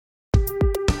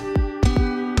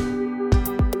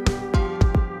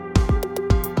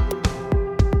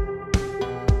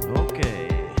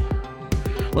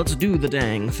Let's do the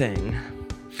dang thing.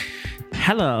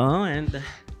 Hello, and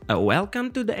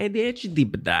welcome to the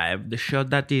A.D.H.Deep-Dive, the show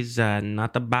that is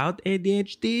not about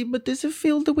ADHD, but is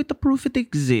filled with the proof it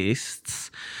exists.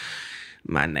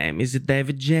 My name is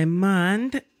David J.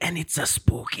 Mund, and it's a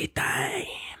spooky time.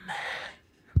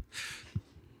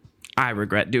 I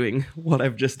regret doing what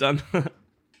I've just done.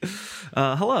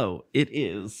 Hello, it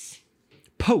is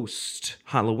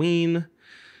post-Halloween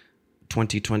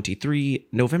 2023,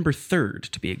 November 3rd,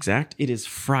 to be exact. It is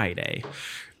Friday.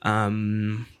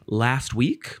 Last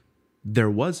week, there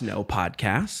was no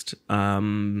podcast.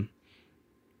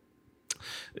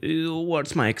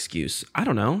 What's my excuse? I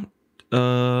don't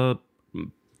know.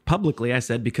 Publicly, I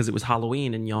said because it was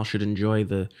Halloween and y'all should enjoy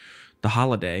the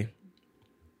holiday.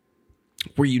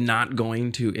 Were you not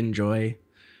going to enjoy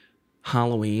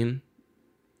Halloween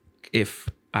if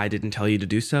I didn't tell you to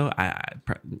do so?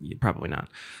 Probably not.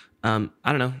 I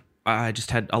don't know. I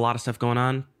just had a lot of stuff going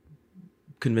on.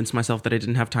 Convinced myself that I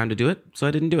didn't have time to do it, so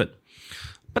I didn't do it.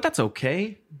 But that's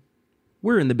okay.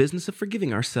 We're in the business of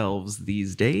forgiving ourselves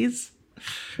these days.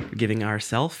 Forgiving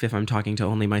ourselves if I'm talking to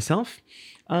only myself.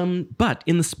 But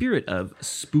in the spirit of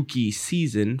spooky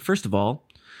season, first of all,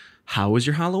 how was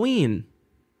your Halloween?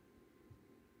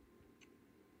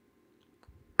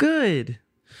 Good.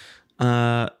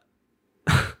 What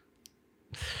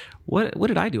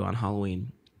did I do on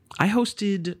Halloween? I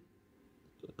hosted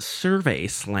Survey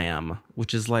Slam,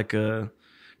 which is like a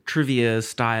trivia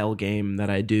style game that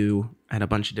I do at a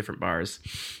bunch of different bars.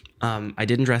 I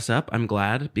didn't dress up. I'm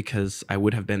glad, because I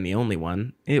would have been the only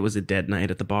one. It was a dead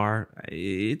night at the bar.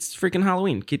 It's freaking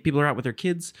Halloween. People are out with their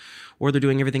kids, or they're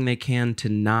doing everything they can to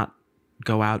not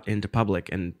go out into public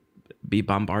and be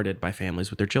bombarded by families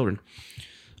with their children.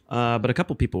 But a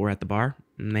couple people were at the bar,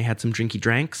 and they had some drinky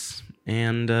drinks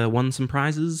and won some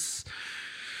prizes.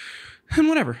 And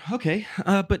whatever, okay.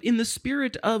 But in the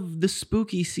spirit of the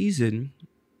spooky season,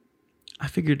 I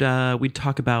figured we'd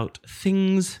talk about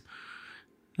things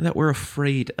that we're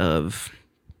afraid of.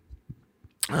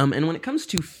 And when it comes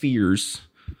to fears,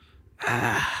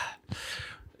 I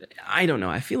don't know.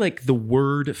 I feel like the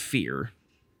word fear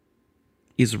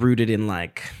is rooted in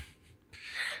like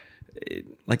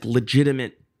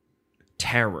legitimate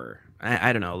terror.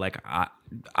 I don't know. Like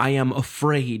I am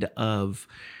afraid of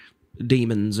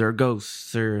demons or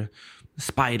ghosts or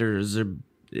spiders or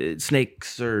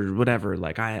snakes or whatever.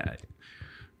 Like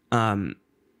and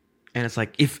it's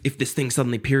like if this thing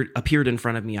suddenly appeared in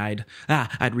front of me, I'd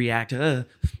react.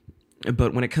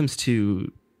 But when it comes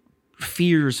to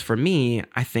fears for me,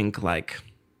 I think like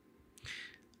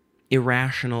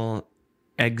irrational,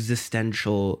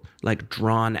 existential, like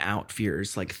drawn out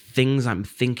fears, like things I'm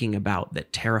thinking about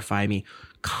that terrify me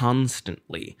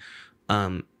constantly.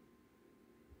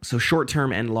 So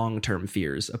short-term and long-term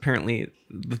fears. Apparently,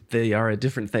 they are a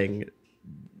different thing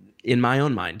in my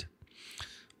own mind.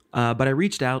 But I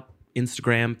reached out,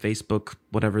 Instagram, Facebook,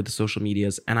 whatever the social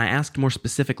medias, and I asked more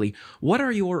specifically, what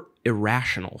are your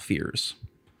irrational fears?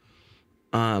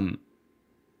 And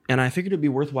I figured it'd be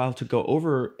worthwhile to go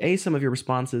over, A, some of your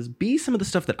responses, B, some of the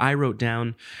stuff that I wrote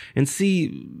down, and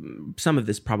C, some of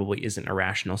this probably isn't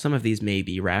irrational. Some of these may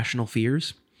be rational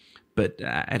fears, but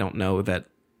I don't know that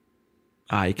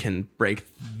I can break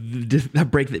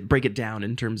it down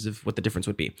in terms of what the difference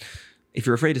would be. If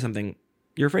you're afraid of something,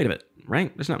 you're afraid of it,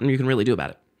 right? There's nothing you can really do about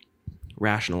it,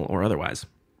 rational or otherwise.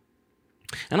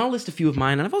 And I'll list a few of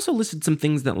mine, and I've also listed some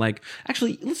things that like.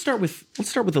 Actually, let's start with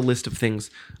a list of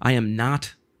things I am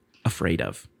not afraid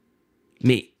of,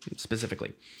 me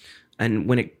specifically. And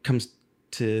when it comes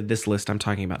to this list, I'm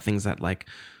talking about things that like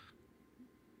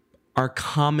are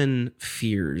common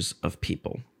fears of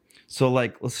people. So,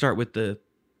 like, let's start with the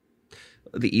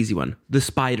easy one, the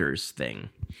spiders thing.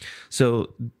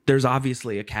 So there's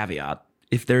obviously a caveat.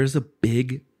 If there's a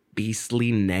big,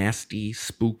 beastly, nasty,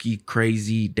 spooky,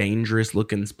 crazy,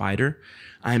 dangerous-looking spider,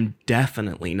 I'm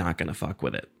definitely not going to fuck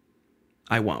with it.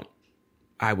 I won't.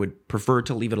 I would prefer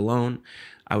to leave it alone.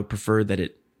 I would prefer that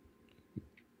it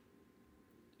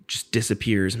just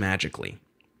disappears magically.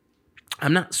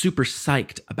 I'm not super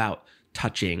psyched about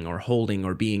touching or holding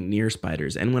or being near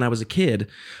spiders. And when I was a kid,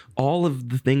 all of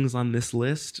the things on this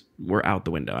list were out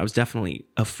the window. I was definitely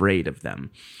afraid of them.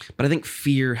 But I think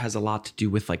fear has a lot to do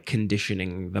with like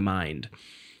conditioning the mind.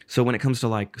 So when it comes to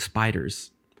like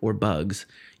spiders or bugs,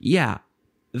 yeah,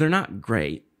 they're not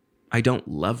great. I don't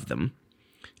love them.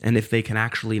 And if they can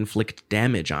actually inflict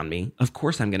damage on me, of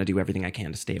course I'm going to do everything I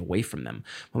can to stay away from them.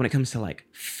 But when it comes to like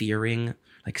fearing,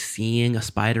 like seeing a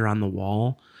spider on the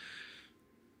wall,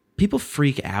 people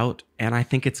freak out, and I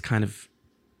think it's kind of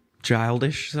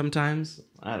childish sometimes.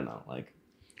 I don't know, like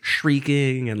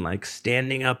shrieking and like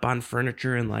standing up on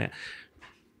furniture and like,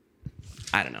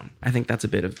 I don't know. I think that's a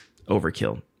bit of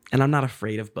overkill. And I'm not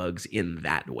afraid of bugs in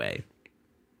that way.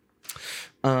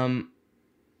 One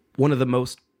of the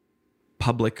most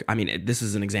public, I mean, this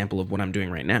is an example of what I'm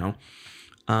doing right now.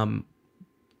 I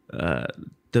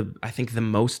think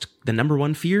the number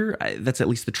one fear, that's at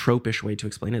least the trope-ish way to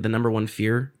explain it. The number one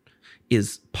fear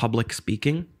is public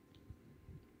speaking.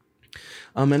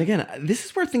 And again, this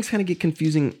is where things kind of get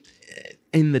confusing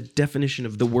in the definition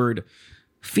of the word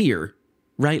fear,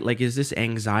 right? Like, is this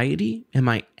anxiety? Am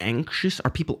I anxious? Are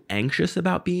people anxious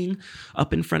about being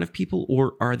up in front of people,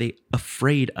 or are they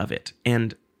afraid of it?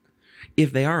 And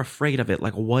if they are afraid of it,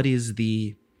 like, what is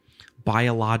the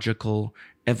biological,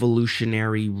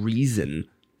 evolutionary reason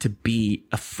to be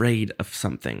afraid of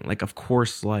something? Like, of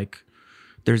course, like,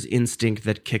 there's instinct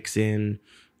that kicks in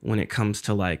when it comes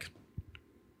to, like,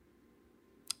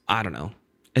 I don't know.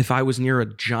 If I was near a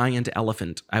giant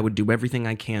elephant, I would do everything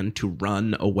I can to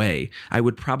run away. I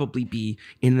would probably be,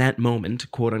 in that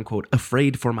moment, quote unquote,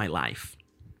 afraid for my life.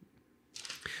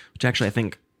 Which actually I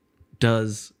think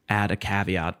does add a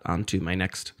caveat onto my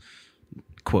next,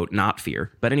 quote, not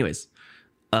fear. But anyways,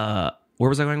 where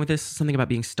was I going with this? Something about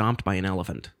being stomped by an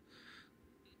elephant.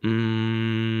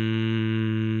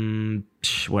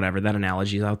 Whatever, that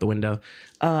analogy is out the window.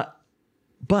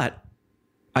 But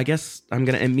I guess I'm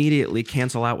going to immediately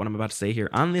cancel out what I'm about to say here.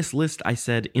 On this list, I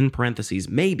said, in parentheses,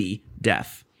 maybe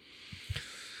death.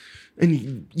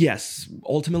 And yes,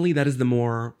 ultimately, that is the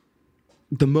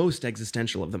most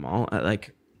existential of them all.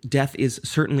 Like, death is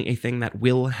certainly a thing that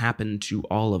will happen to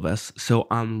all of us. So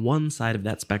on one side of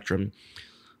that spectrum,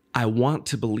 I want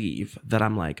to believe that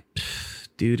I'm like,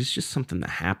 dude, it's just something that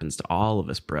happens to all of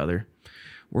us, brother.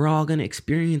 We're all going to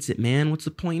experience it, man. What's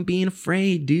the point in being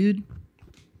afraid, dude?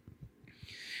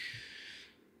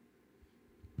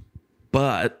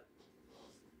 But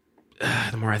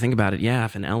the more I think about it, yeah,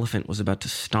 if an elephant was about to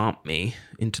stomp me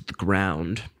into the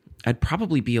ground, I'd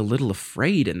probably be a little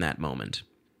afraid in that moment.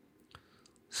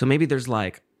 So maybe there's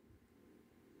like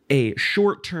a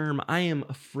short term, I am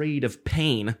afraid of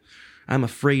pain. I'm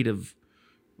afraid of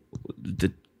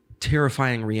the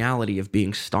terrifying reality of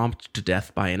being stomped to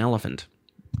death by an elephant.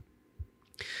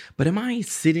 But am I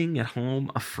sitting at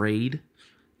home afraid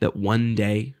that one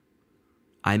day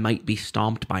I might be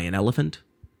stomped by an elephant?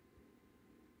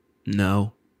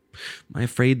 No. Am I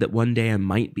afraid that one day I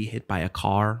might be hit by a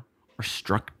car or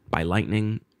struck by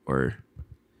lightning or...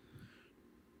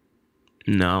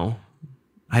 No.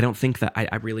 I don't think that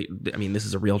I mean, this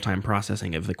is a real-time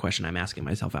processing of the question I'm asking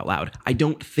myself out loud. I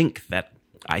don't think that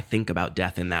I think about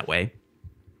death in that way.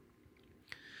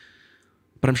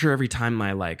 But I'm sure every time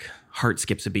my, like, heart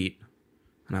skips a beat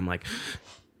and I'm like,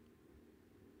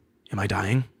 am I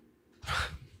dying?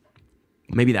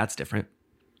 Maybe that's different.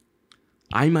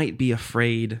 I might be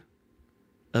afraid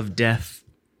of death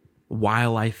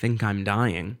while I think I'm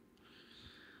dying.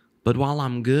 But while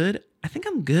I'm good, I think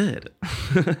I'm good.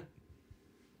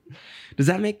 Does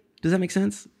that make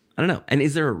sense? I don't know. And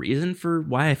is there a reason for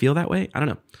why I feel that way? I don't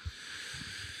know.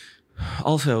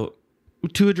 Also,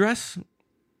 to address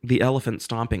the elephant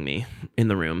stomping me in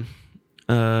the room,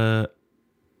 I've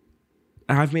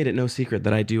made it no secret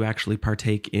that I do actually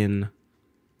partake in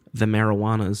the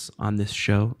marijuanas on this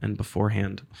show and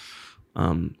beforehand,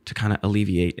 to kind of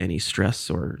alleviate any stress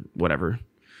or whatever.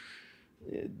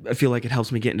 I feel like it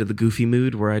helps me get into the goofy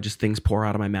mood where things pour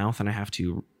out of my mouth and I have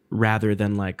to, rather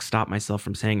than like stop myself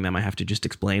from saying them, I have to just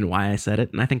explain why I said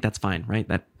it. And I think that's fine, right?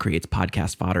 That creates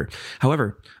podcast fodder.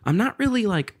 However, I'm not really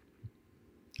like,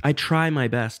 I try my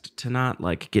best to not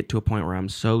like get to a point where I'm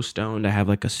so stoned I have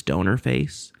like a stoner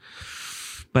face.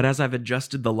 But as I've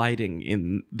adjusted the lighting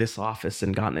in this office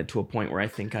and gotten it to a point where I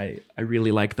think I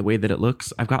really like the way that it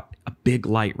looks, I've got a big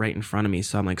light right in front of me,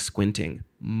 so I'm like squinting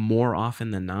more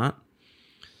often than not.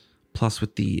 Plus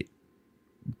with the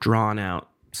drawn out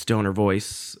stoner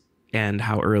voice and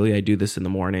how early I do this in the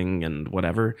morning and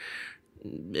whatever,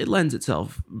 it lends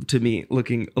itself to me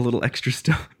looking a little extra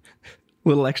a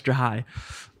little extra high.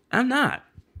 I'm not.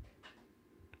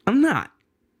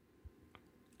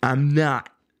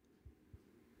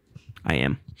 I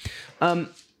am.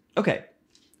 Okay.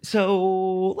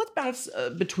 So let's bounce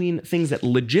between things that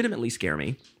legitimately scare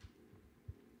me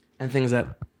and things that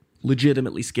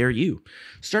legitimately scare you.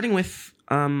 Starting with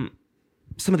let's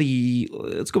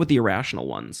go with the irrational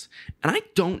ones. And I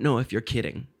don't know if you're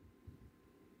kidding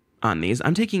on these.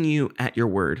 I'm taking you at your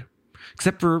word,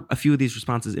 except for a few of these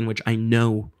responses in which I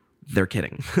know they're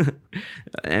kidding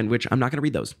and which I'm not going to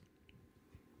read those.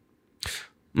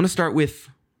 I'm going to start with,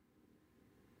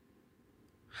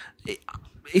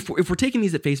 if we're taking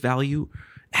these at face value,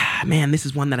 Man, this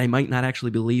is one that I might not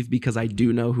actually believe because I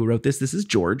do know who wrote this. This is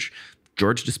George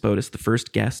Despotis, the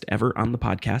first guest ever on the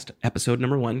podcast, episode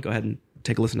number 1. Go ahead and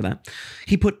take a listen to that.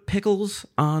 He put pickles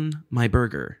on my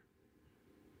burger.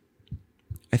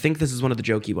 I think this is one of the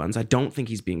jokey ones. I don't think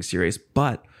he's being serious,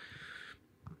 but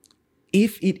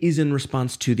if it is in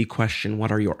response to the question,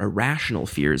 what are your irrational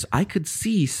fears? I could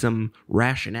see some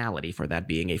rationality for that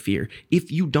being a fear.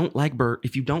 If you don't like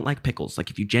pickles, like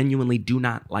if you genuinely do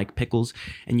not like pickles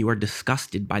and you are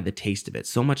disgusted by the taste of it,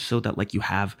 so much so that like you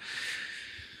have,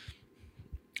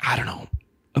 I don't know,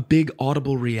 a big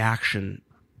audible reaction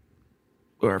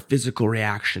or a physical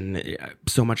reaction,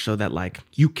 so much so that like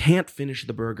you can't finish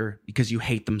the burger because you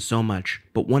hate them so much.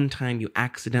 But one time you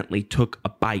accidentally took a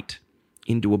bite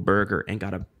into a burger and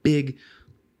got a big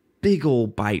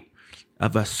old bite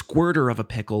of a squirter of a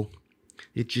pickle.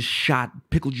 It just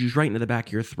shot pickle juice right into the back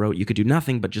of your throat. You could do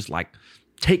nothing but just like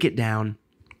take it down.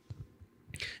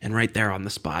 And right there on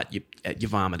the spot, you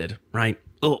vomited, right?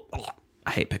 Oh,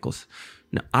 I hate pickles.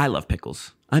 No, I love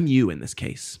pickles. I'm you in this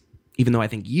case, even though I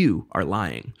think you are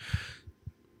lying.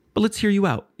 But let's hear you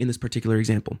out in this particular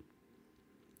example.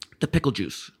 The pickle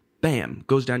juice, bam,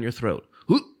 goes down your throat.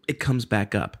 It comes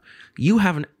back up. You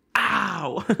have an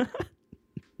ow.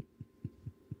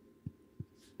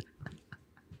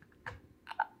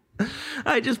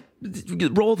 I just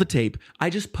roll the tape. I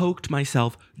just poked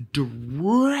myself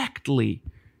directly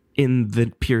in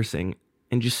the piercing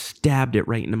and just stabbed it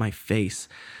right into my face.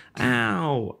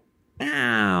 Ow.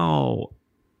 Ow.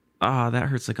 Oh, that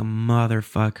hurts like a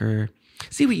motherfucker.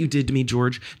 See what you did to me,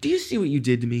 George? Do you see what you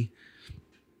did to me?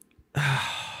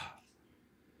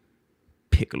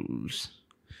 Pickles.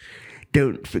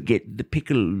 Don't forget the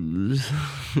pickles.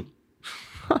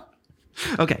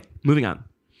 Okay, moving on.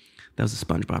 That was a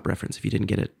SpongeBob reference if you didn't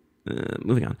get it.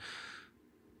 Moving on.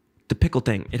 The pickle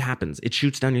thing, it happens. It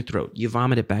shoots down your throat. You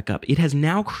vomit it back up. It has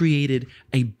now created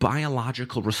a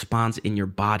biological response in your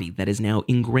body that is now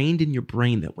ingrained in your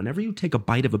brain that whenever you take a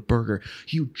bite of a burger,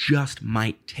 you just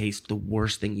might taste the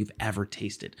worst thing you've ever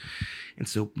tasted. And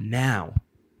so now,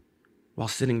 while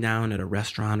sitting down at a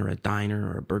restaurant or a diner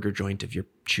or a burger joint of your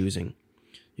choosing,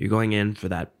 you're going in for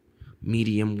that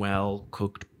medium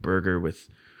well-cooked burger with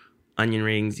onion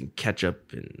rings and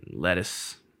ketchup and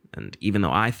lettuce, and even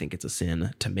though I think it's a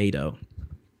sin, tomato.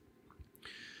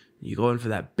 You go in for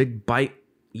that big bite,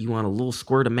 you want a little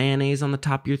squirt of mayonnaise on the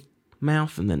top of your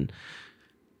mouth, and then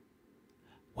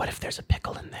what if there's a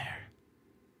pickle in there?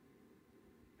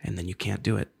 And then you can't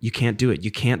do it. You can't do it.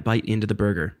 You can't bite into the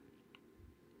burger.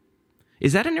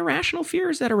 Is that an irrational fear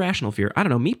or is that a rational fear? I don't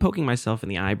know. Me poking myself in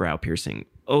the eyebrow piercing.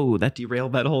 Oh, that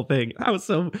derailed that whole thing. I was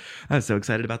so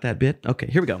excited about that bit. Okay,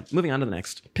 here we go. Moving on to the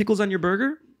next. Pickles on your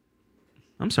burger?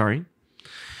 I'm sorry.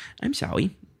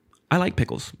 I like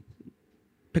pickles.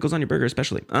 Pickles on your burger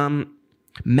especially.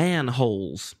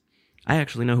 Manholes. I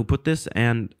actually know who put this,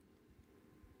 and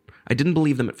I didn't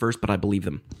believe them at first, but I believe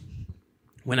them.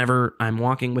 Whenever I'm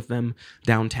walking with them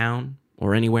downtown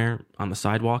or anywhere on the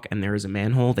sidewalk and there is a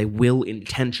manhole, they will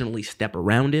intentionally step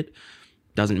around it.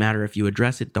 Doesn't matter if you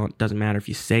address it. Doesn't matter if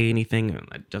you say anything.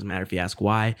 It doesn't matter if you ask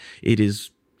why. It is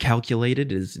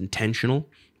calculated. It is intentional.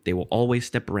 They will always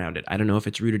step around it. I don't know if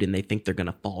it's rooted in they think they're going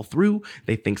to fall through.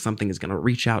 They think something is going to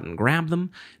reach out and grab them.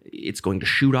 It's going to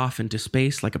shoot off into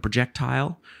space like a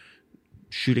projectile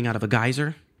shooting out of a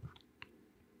geyser.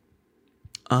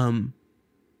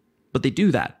 But they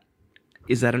do that.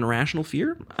 Is that an irrational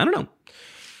fear? I don't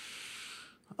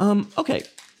know. Okay.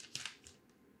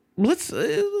 Let's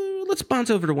bounce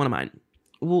over to one of mine.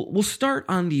 We'll start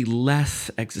on the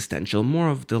less existential, more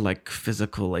of the like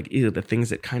physical, like the things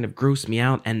that kind of gross me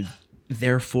out, and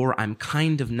therefore I'm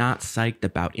kind of not psyched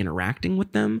about interacting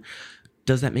with them.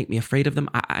 Does that make me afraid of them?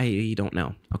 I don't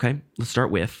know. Okay, let's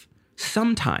start with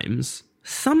sometimes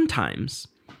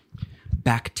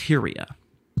bacteria.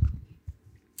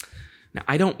 Now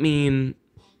I don't mean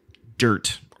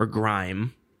dirt or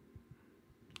grime,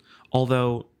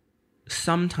 although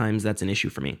sometimes that's an issue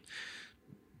for me.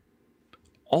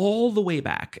 All the way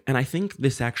back, and I think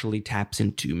this actually taps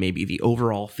into maybe the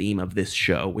overall theme of this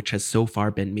show, which has so far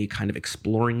been me kind of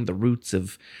exploring the roots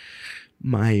of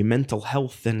my mental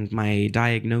health and my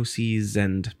diagnoses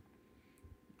and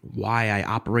why I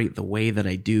operate the way that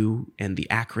I do and the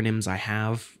acronyms I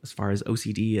have as far as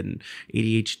OCD and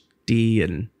ADHD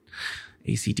and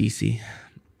ACDC.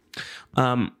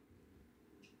 That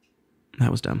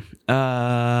was dumb. What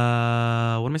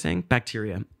am I saying?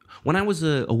 Bacteria. When I was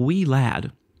a wee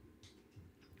lad,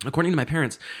 according to my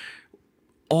parents,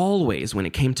 always when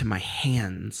it came to my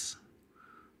hands,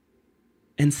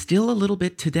 and still a little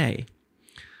bit today,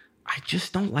 I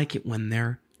just don't like it when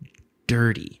they're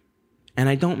dirty. And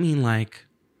I don't mean like,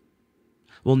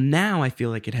 well, now I feel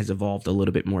like it has evolved a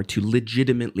little bit more to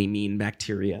legitimately mean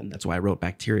bacteria, and that's why I wrote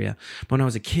bacteria. But when I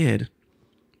was a kid,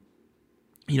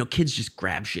 kids just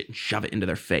grab shit and shove it into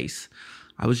their face.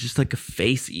 I was just like a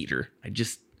face eater. I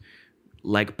just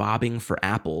like bobbing for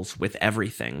apples with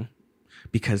everything,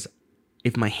 because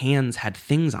if my hands had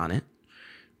things on it,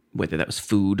 whether that was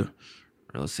food,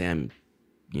 or let's say I'm,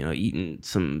 eating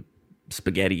some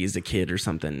spaghetti as a kid or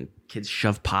something, kids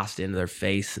shove pasta into their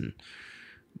face and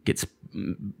gets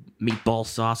meatball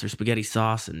sauce or spaghetti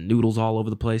sauce and noodles all over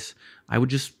the place. I would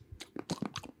just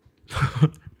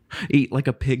eat like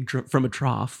a pig from a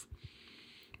trough,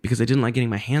 because I didn't like getting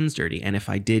my hands dirty. And if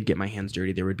I did get my hands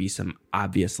dirty, there would be some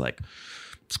obvious like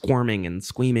squirming and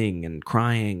squeaming and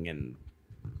crying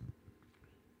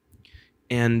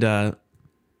and I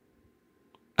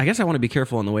guess I want to be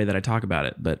careful in the way that I talk about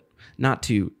it, but not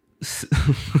to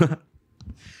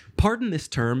pardon this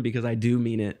term, because I do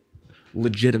mean it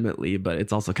legitimately, but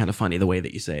it's also kind of funny the way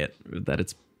that you say it, that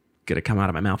it's going to come out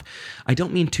of my mouth. I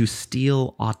don't mean to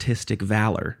steal autistic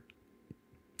valor,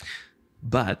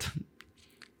 but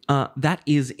that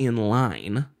is in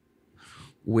line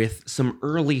with some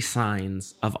early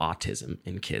signs of autism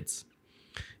in kids.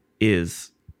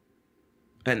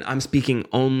 And I'm speaking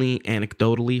only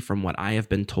anecdotally from what I have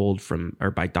been told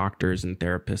by doctors and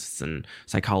therapists and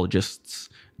psychologists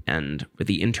and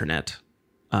the internet.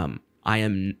 I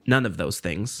am none of those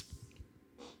things,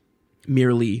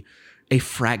 merely a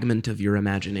fragment of your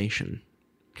imagination.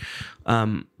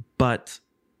 But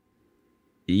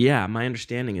yeah, my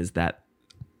understanding is that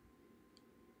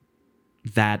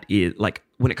is like,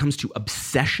 when it comes to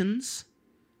obsessions,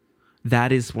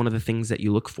 that is one of the things that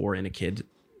you look for in a kid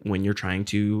when you're trying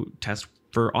to test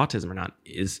for autism or not,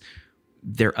 is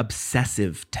their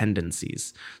obsessive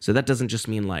tendencies. So that doesn't just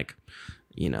mean like,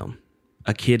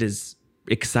 a kid is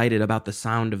excited about the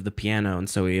sound of the piano, and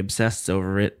so he obsesses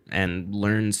over it and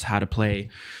learns how to play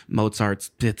Mozart's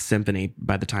Fifth Symphony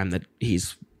by the time that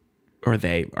he's or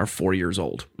they are 4 years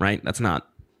old, right? That's not,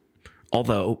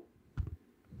 although,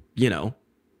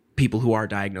 people who are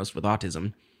diagnosed with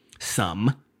autism,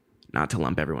 some, not to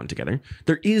lump everyone together,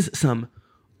 there is some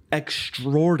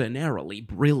extraordinarily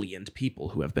brilliant people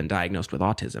who have been diagnosed with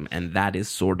autism, and that is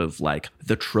sort of like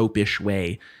the tropish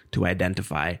way to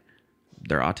identify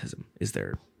their autism.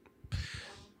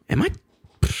 Am I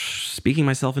speaking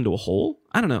myself into a hole?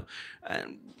 I don't know.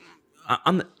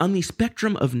 On the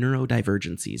spectrum of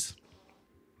neurodivergencies,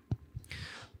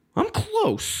 I'm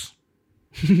close.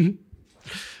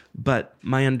 But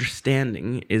my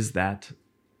understanding is that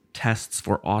tests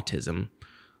for autism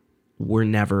were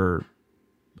never,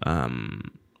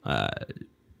 I'm not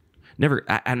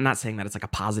saying that it's like a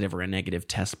positive or a negative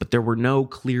test, but there were no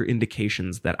clear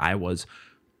indications that I was,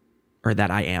 or that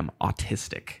I am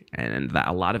autistic. And that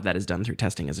a lot of that is done through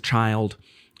testing as a child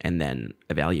and then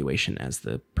evaluation as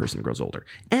the person grows older.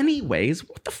 Anyways,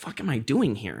 what the fuck am I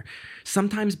doing here?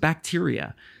 Sometimes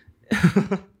bacteria.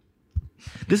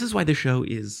 This is why the show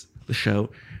is the show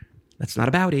that's not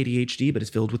about ADHD, but is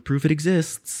filled with proof it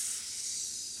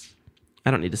exists.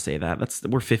 I don't need to say that.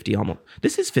 We're 50 almost.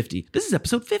 This is 50. This is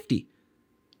episode 50.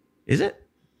 Is it?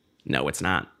 No, it's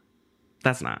not.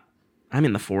 That's not. I'm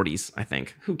in the 40s, I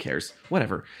think. Who cares?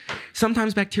 Whatever.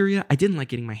 Sometimes bacteria, I didn't like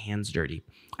getting my hands dirty.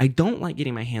 I don't like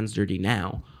getting my hands dirty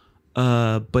now,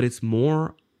 but it's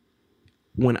more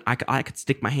when I could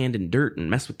stick my hand in dirt and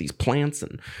mess with these plants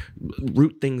and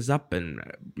root things up and,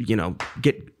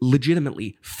 get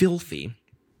legitimately filthy.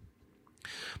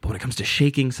 But when it comes to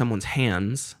shaking someone's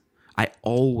hands, I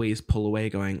always pull away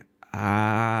going,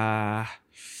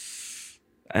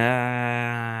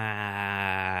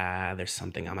 there's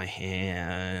something on my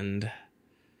hand.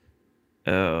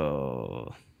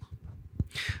 Oh.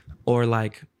 Or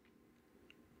like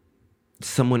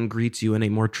someone greets you in a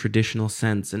more traditional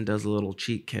sense and does a little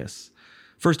cheek kiss.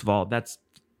 First of all,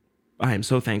 I am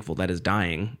so thankful that is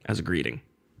dying as a greeting.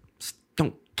 Just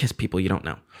don't kiss people you don't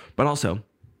know. But also,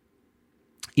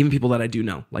 even people that I do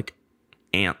know, like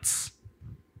aunts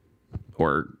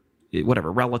or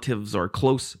whatever, relatives or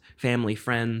close family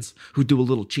friends who do a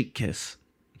little cheek kiss.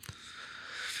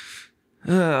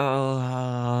 There's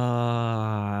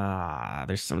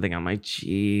something on my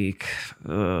cheek.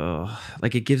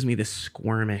 Like it gives me this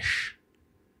squirmish,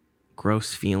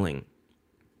 gross feeling.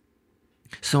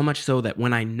 So much so that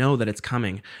when I know that it's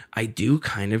coming, I do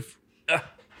kind of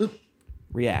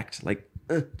react, like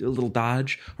do a little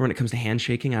dodge. Or when it comes to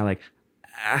handshaking, I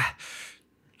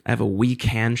have a weak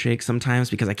handshake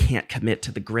sometimes because I can't commit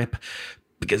to the grip.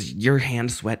 because your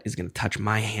hand sweat is going to touch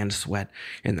my hand sweat,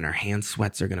 and then our hand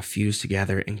sweats are going to fuse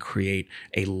together and create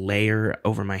a layer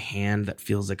over my hand that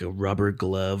feels like a rubber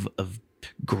glove of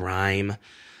grime.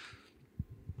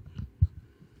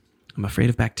 I'm afraid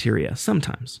of bacteria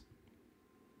sometimes.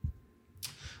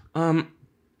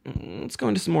 Let's go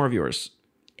into some more of yours.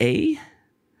 Some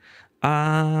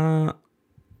of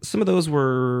those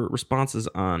were responses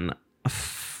on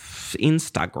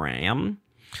Instagram.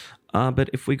 But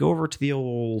if we go over to the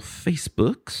old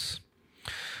Facebooks,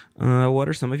 what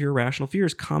are some of your irrational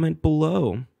fears? Comment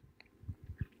below.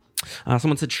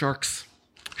 Someone said sharks.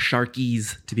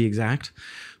 Sharkies, to be exact.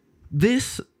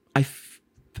 This, I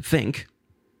think,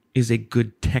 is a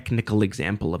good technical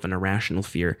example of an irrational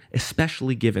fear,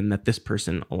 especially given that this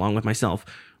person, along with myself,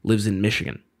 lives in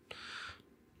Michigan.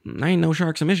 I ain't no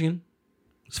sharks in Michigan,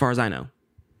 as far as I know.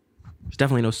 There's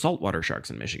definitely no saltwater sharks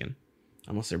in Michigan,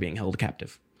 unless they're being held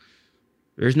captive.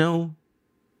 There's no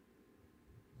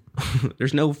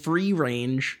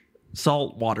free-range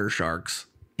saltwater sharks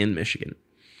in Michigan.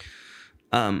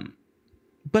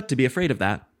 But to be afraid of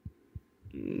that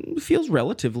feels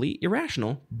relatively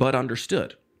irrational, but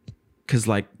understood. Because,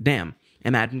 damn,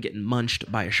 imagine getting munched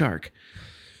by a shark.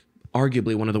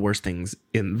 Arguably one of the worst things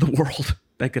in the world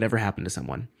that could ever happen to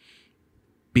someone.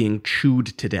 Being chewed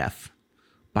to death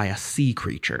by a sea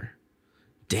creature.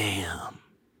 Damn.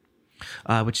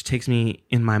 Which takes me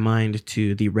in my mind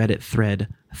to the Reddit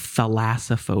thread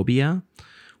thalassophobia,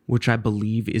 which I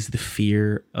believe is the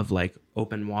fear of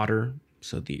open water.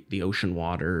 So the ocean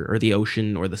water, or the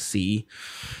ocean or the sea.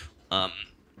 But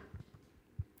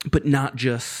not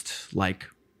just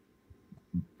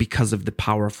because of the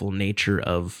powerful nature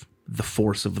of the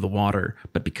force of the water,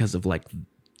 but because of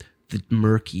the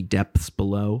murky depths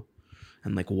below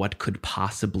and what could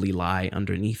possibly lie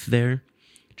underneath there.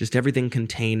 Just everything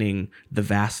containing the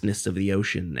vastness of the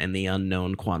ocean and the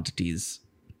unknown quantities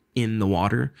in the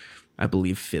water, I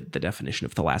believe fit the definition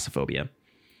of thalassophobia.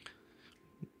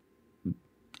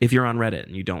 If you're on Reddit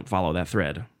and you don't follow that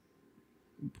thread,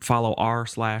 follow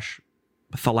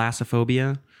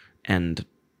r/thalassophobia and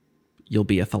you'll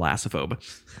be a thalassophobe.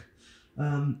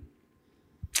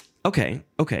 Okay.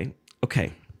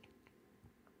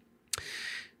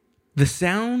 The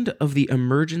sound of the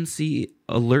emergency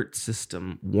alert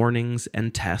system, warnings,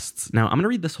 and tests. Now, I'm going to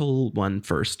read this whole one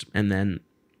first and then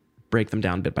break them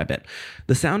down bit by bit.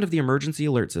 The sound of the emergency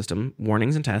alert system,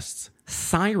 warnings and tests,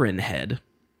 siren head,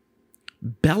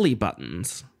 belly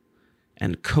buttons,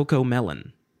 and cocoa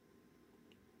melon.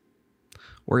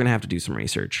 We're going to have to do some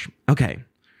research. Okay,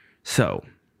 so,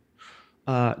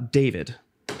 David,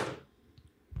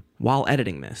 while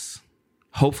editing this,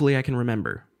 hopefully I can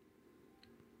remember.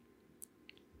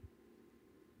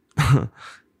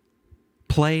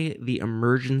 Play the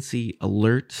emergency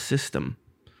alert system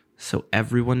so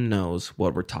everyone knows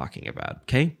what we're talking about.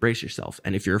 Okay? Brace yourself.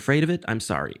 And if you're afraid of it, I'm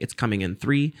sorry. It's coming in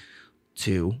 3,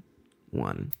 2,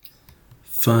 1.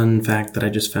 Fun fact that I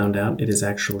just found out, it is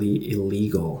actually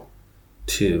illegal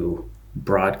to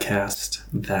broadcast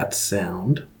that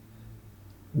sound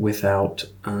without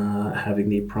having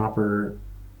the proper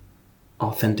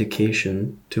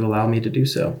authentication to allow me to do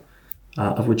so,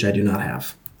 of which I do not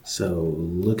have. So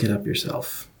look it up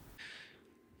yourself.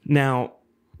 Now,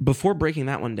 before breaking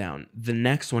that one down, the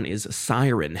next one is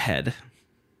siren head,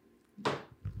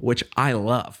 which I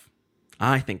love.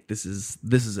 I think this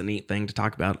is a neat thing to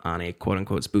talk about on a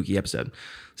quote-unquote spooky episode.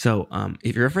 So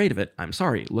if you're afraid of it, I'm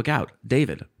sorry. Look out.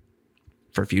 David,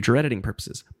 for future editing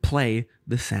purposes, play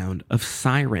the sound of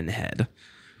siren head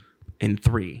in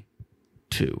 3,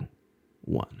 2,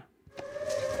 1.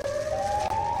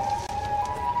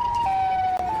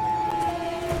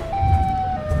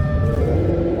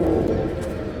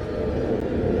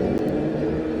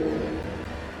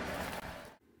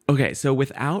 Okay, so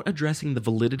without addressing the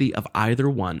validity of either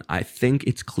one, I think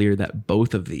it's clear that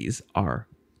both of these are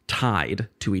tied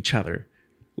to each other,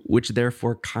 which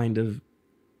therefore kind of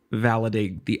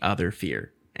validate the other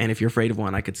fear. And if you're afraid of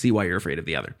one, I could see why you're afraid of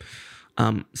the other.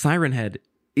 Siren head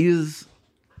is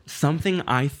something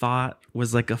I thought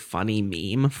was a funny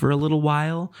meme for a little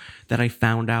while that I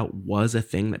found out was a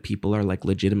thing that people are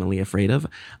legitimately afraid of.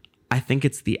 I think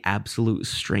it's the absolute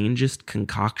strangest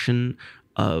concoction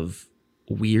of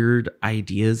weird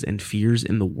ideas and fears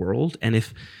in the world. And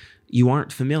if you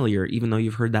aren't familiar, even though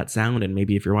you've heard that sound, and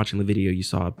maybe if you're watching the video you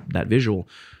saw that visual,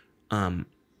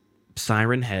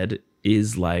 siren head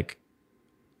is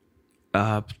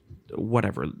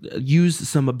whatever, use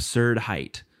some absurd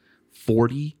height,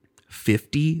 40,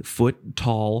 50 foot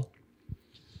tall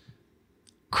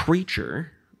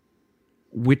creature,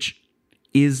 which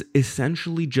is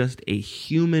essentially just a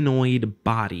humanoid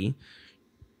body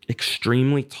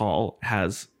extremely tall,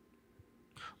 has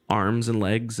arms and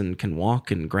legs and can walk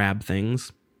and grab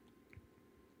things.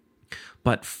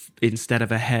 But instead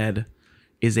of a head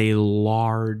is a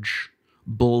large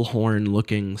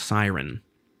bullhorn-looking siren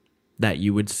that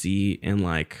you would see in,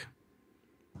 like,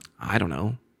 I don't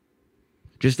know,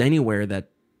 just anywhere that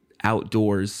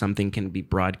outdoors something can be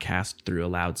broadcast through a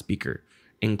loudspeaker,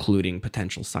 including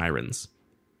potential sirens.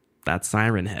 That's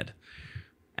Siren Head.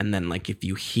 And then, like, if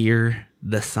you hear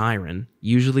the siren,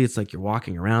 usually it's like you're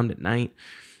walking around at night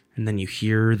and then you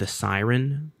hear the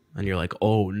siren and you're like,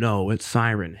 oh no, it's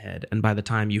Siren Head. And by the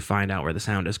time you find out where the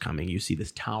sound is coming, you see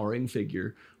this towering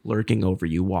figure lurking over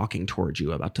you, walking towards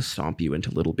you, about to stomp you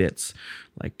into little bits,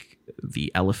 like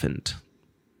the elephant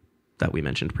that we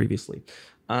mentioned previously.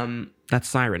 That's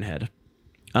Siren Head.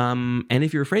 And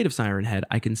if you're afraid of Siren Head,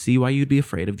 I can see why you'd be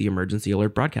afraid of the emergency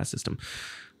alert broadcast system.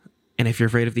 And if you're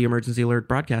afraid of the emergency alert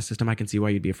broadcast system, I can see why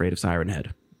you'd be afraid of Siren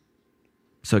Head.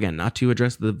 So again, not to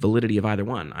address the validity of either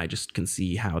one, I just can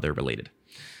see how they're related.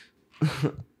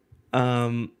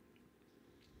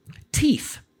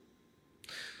 Teeth.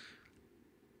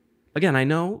 Again, I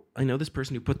know this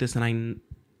person who put this, and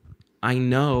I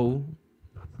know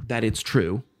that it's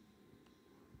true,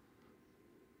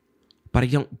 but I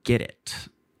don't get it.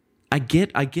 I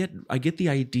get the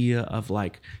idea of,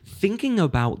 like, thinking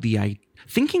about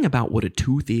what a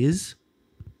tooth is.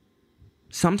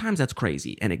 Sometimes that's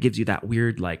crazy, and it gives you that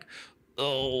weird, like,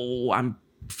 oh, I'm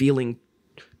feeling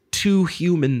too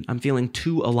human. I'm feeling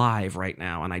too alive right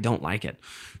now, and I don't like it.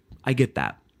 I get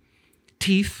that.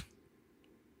 Teeth,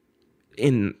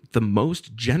 in the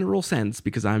most general sense,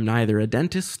 because I'm neither a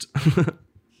dentist.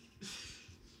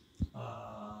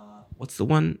 What's the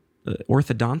one?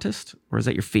 Orthodontist? Or is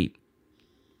that your feet?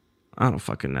 I don't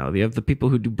fucking know. You have the people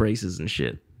who do braces and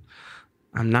shit.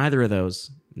 I'm neither of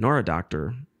those, nor a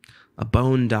doctor, a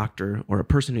bone doctor, or a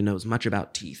person who knows much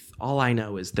about teeth. All I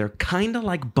know is they're kind of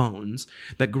like bones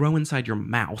that grow inside your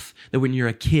mouth that when you're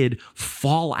a kid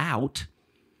fall out.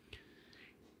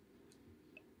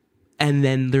 And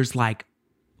then there's, like,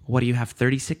 what do you have,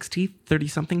 36 teeth?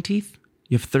 30-something teeth?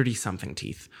 You have 30-something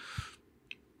teeth.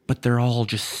 But they're all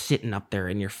just sitting up there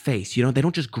in your face. You know, they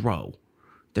don't just grow.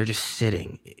 They're just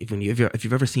sitting. If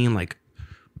you've ever seen, like,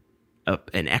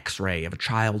 an x-ray of a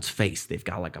child's face, they've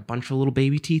got, like, a bunch of little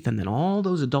baby teeth, and then all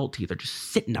those adult teeth are just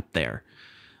sitting up there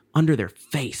under their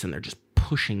face, and they're just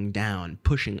pushing down,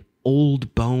 pushing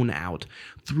old bone out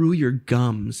through your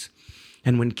gums.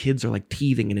 And when kids are, like,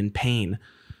 teething and in pain,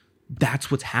 that's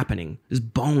what's happening. His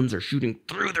bones are shooting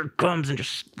through their gums and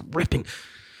just ripping.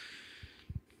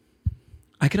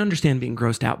 I can understand being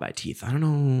grossed out by teeth. I don't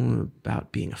know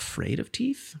about being afraid of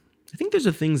teeth. I think there's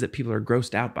things that people are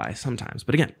grossed out by sometimes.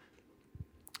 But again,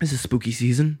 this is spooky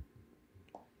season.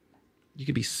 You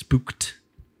could be spooked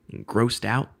and grossed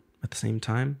out at the same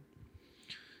time.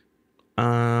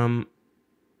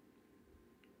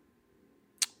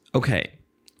 Okay.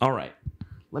 All right.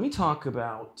 Let me talk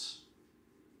about...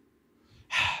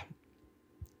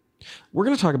 We're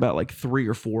going to talk about, like, 3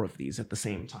 or 4 of these at the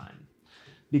same time.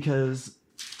 Because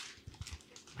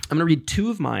I'm going to read 2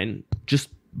 of mine just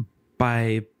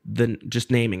by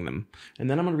just naming them. And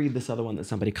then I'm going to read this other one that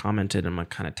somebody commented, and I'm going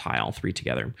to kind of tie all 3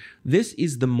 together. This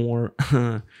is the more,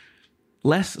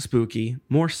 less spooky,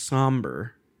 more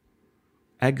somber,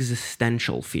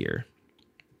 existential fear.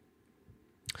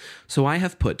 So I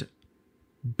have put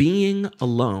being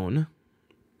alone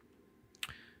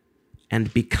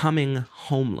and becoming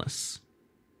homeless.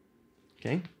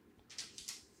 Okay?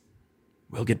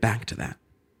 We'll get back to that.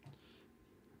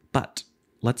 But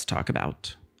let's talk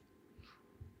about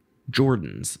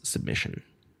Jordan's submission.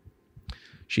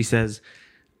 She says,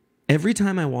 every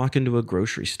time I walk into a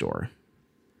grocery store,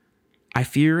 I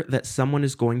fear that someone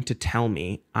is going to tell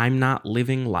me I'm not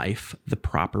living life the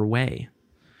proper way.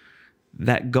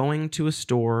 That going to a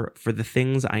store for the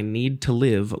things I need to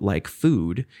live, like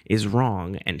food, is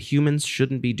wrong and humans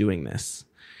shouldn't be doing this.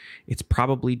 It's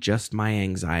probably just my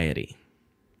anxiety.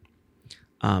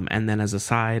 And then as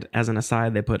an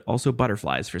aside, they put also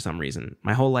butterflies for some reason.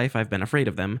 My whole life I've been afraid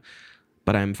of them,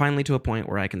 but I'm finally to a point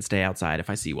where I can stay outside if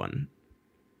I see one.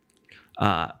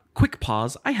 Quick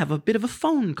pause. I have a bit of a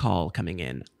phone call coming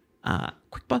in.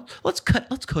 Quick pause. Let's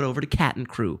cut over to Cat and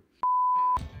Crew.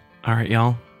 All right,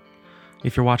 y'all.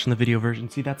 If you're watching the video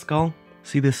version, see that skull?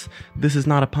 See this? This is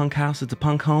not a punk house, it's a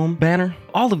punk home banner.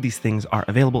 All of these things are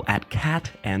available at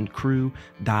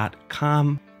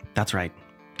catandcrew.com. That's right.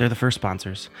 They're the first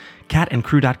sponsors.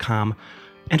 Catandcrew.com.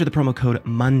 Enter the promo code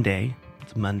MONDAY.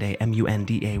 It's Monday,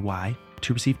 MUNDAY,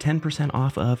 to receive 10%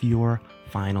 off of your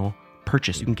final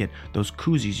purchase. You can get those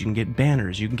koozies, you can get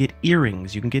banners, you can get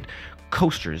earrings, you can get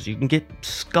coasters, you can get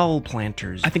skull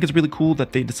planters. I think it's really cool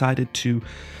that they decided to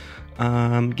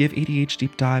give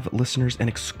A.D.H.Deep-Dive listeners an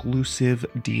exclusive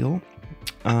deal.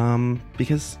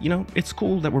 Because, it's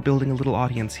cool that we're building a little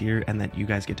audience here and that you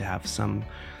guys get to have some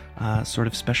sort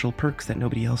of special perks that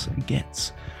nobody else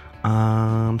gets.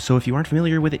 So if you aren't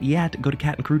familiar with it yet, go to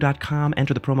catandcrew.com,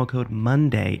 enter the promo code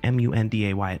MONDAY,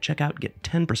 MUNDAY at checkout, get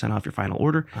 10% off your final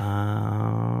order.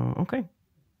 Okay,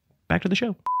 back to the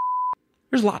show.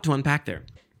 There's a lot to unpack there.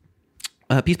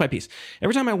 Piece by piece.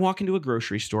 Every time I walk into a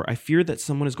grocery store, I fear that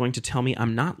someone is going to tell me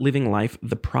I'm not living life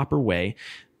the proper way.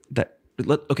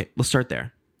 Okay, let's start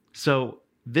there. So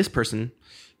this person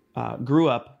grew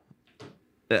up,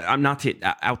 I'm not to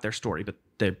out their story, but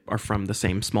they are from the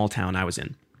same small town I was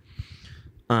in.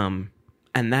 And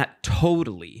that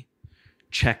totally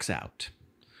checks out.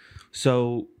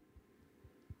 So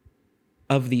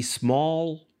of the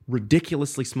small,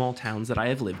 ridiculously small towns that I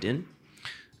have lived in,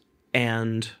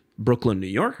 and Brooklyn, New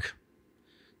York,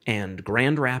 and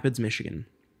Grand Rapids, Michigan,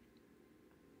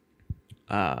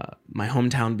 my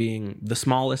hometown being the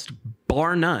smallest,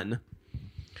 bar none,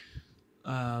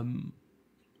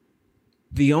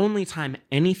 the only time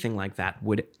anything like that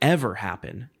would ever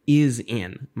happen is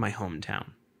in my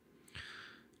hometown.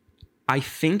 I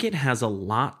think it has a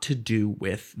lot to do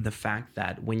with the fact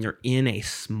that when you're in a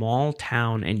small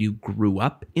town and you grew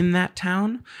up in that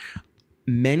town,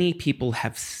 many people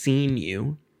have seen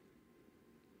you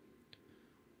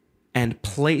and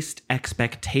placed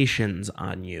expectations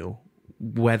on you,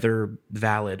 whether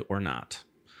valid or not.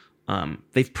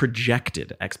 They've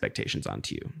projected expectations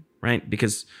onto you, right?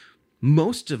 Because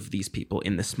most of these people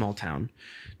in this small town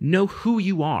know who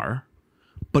you are,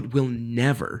 but will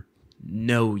never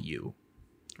know you,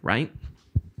 right?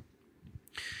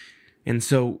 And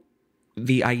so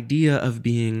the idea of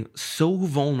being so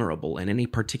vulnerable in any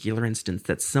particular instance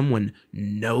that someone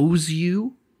knows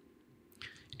you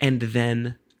and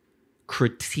then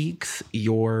critiques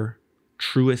your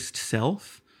truest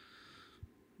self,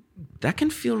 that can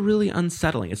feel really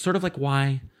unsettling. It's sort of like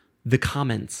why the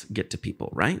comments get to people,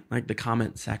 right? Like the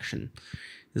comment section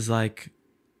is like,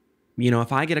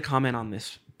 if I get a comment on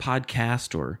this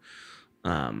podcast or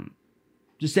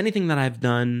just anything that I've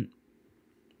done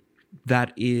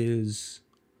that is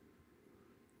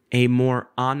a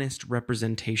more honest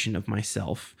representation of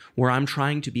myself, where I'm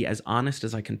trying to be as honest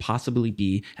as I can possibly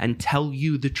be and tell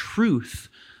you the truth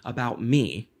about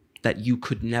me that you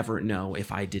could never know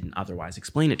if I didn't otherwise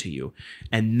explain it to you.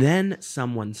 And then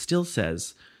someone still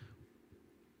says,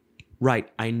 right,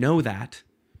 I know that,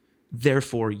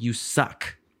 therefore you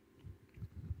suck.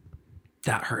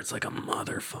 That hurts like a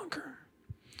motherfucker.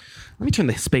 Let me turn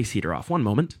the space heater off. One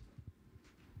moment.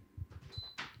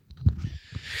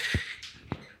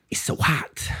 It's so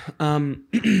hot.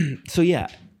 So yeah,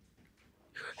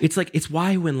 it's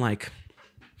why when like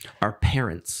our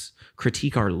parents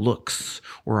critique our looks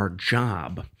or our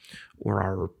job or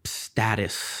our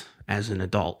status as an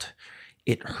adult,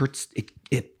 it hurts.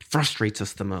 It frustrates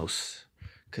us the most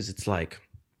because it's like,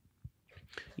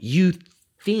 you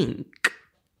think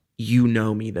you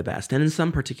know me the best. And in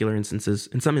some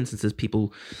instances,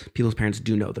 people's parents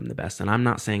do know them the best. And I'm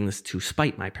not saying this to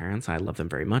spite my parents. I love them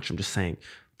very much. I'm just saying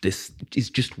this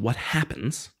is just what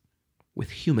happens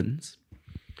with humans.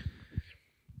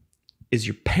 Is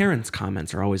your parents'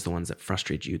 comments are always the ones that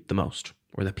frustrate you the most,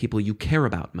 or the people you care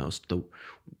about most.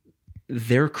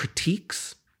 Their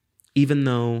critiques, even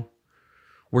though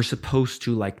we're supposed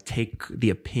to like take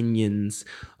the opinions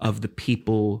of the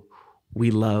people we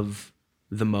love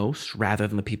the most rather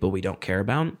than the people we don't care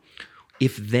about,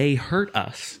 if they hurt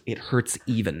us, it hurts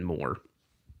even more.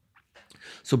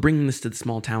 So bringing this to the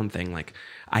small town thing, like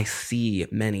I see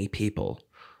many people,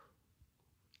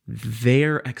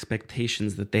 their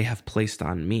expectations that they have placed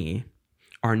on me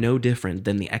are no different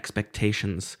than the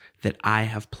expectations that I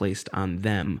have placed on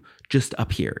them just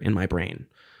up here in my brain.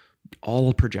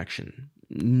 All projection,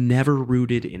 never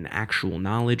rooted in actual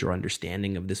knowledge or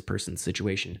understanding of this person's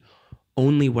situation.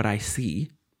 Only what I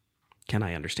see can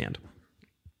I understand.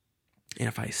 And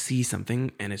if I see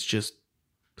something and I just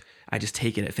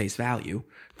take it at face value,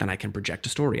 then I can project a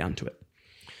story onto it.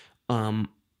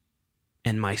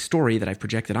 And my story that I've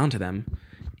projected onto them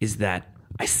is that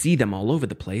I see them all over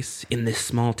the place in this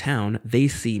small town. They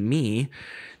see me.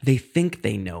 They think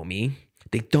they know me.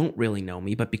 They don't really know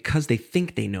me, but because they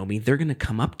think they know me, they're going to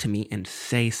come up to me and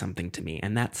say something to me.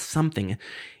 And that something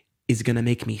is going to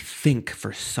make me think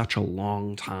for such a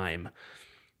long time.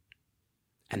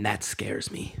 And that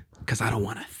scares me because I don't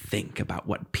want to think about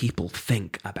what people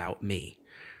think about me.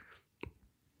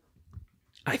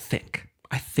 I think.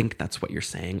 I think that's what you're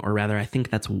saying, or rather, I think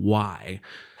that's why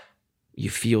you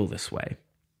feel this way.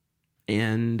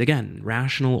 And again,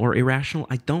 rational or irrational,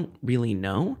 I don't really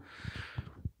know.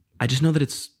 I just know that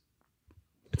it's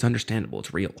understandable,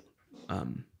 it's real.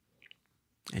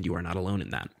 And you are not alone in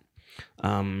that.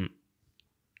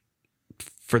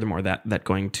 Furthermore, that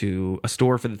going to a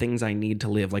store for the things I need to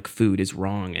live, like food, is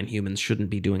wrong and humans shouldn't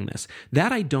be doing this.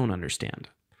 That I don't understand.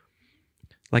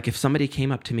 Like if somebody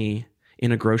came up to me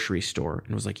in a grocery store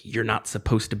and was like, "You're not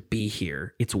supposed to be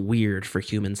here. It's weird for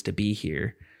humans to be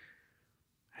here."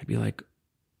 I'd be like,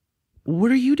 "What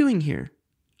are you doing here?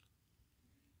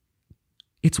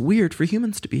 It's weird for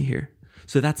humans to be here."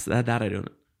 So that's that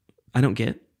I don't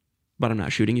get, but I'm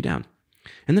not shooting you down.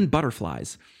 And then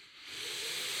butterflies.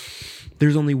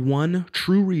 There's only one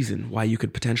true reason why you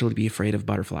could potentially be afraid of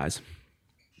butterflies.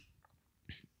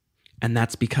 And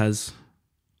that's because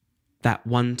that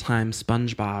one time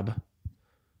SpongeBob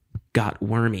got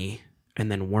wormy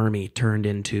and then wormy turned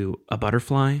into a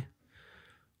butterfly.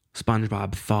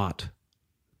 SpongeBob thought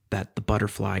that the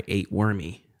butterfly ate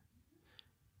wormy.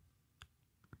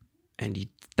 And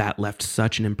that left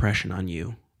such an impression on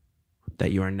you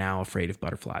that you are now afraid of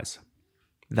butterflies.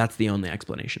 That's the only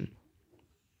explanation.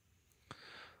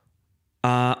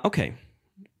 Okay.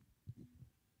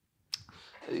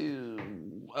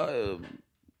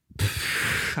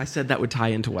 I said that would tie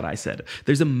into what I said.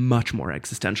 There's a much more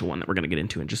existential one that we're going to get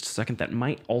into in just a second that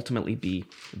might ultimately be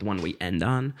the one we end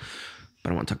on,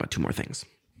 but I want to talk about two more things.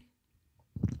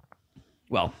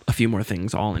 Well, a few more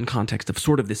things, all in context of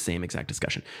sort of this same exact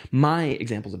discussion. My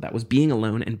examples of that was being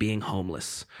alone and being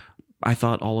homeless. I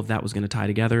thought all of that was going to tie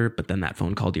together, but then that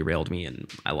phone call derailed me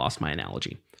and I lost my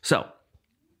analogy. So,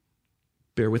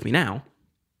 bear with me now.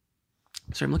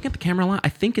 Sorry, I'm looking at the camera a lot. I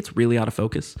think it's really out of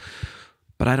focus,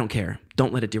 but I don't care.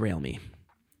 Don't let it derail me.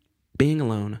 Being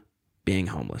alone, being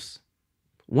homeless.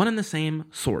 One and the same,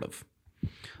 sort of.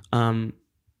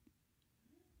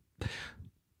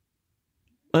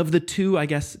 Of the two, I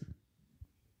guess,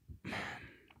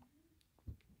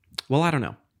 well, I don't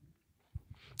know.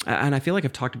 And I feel like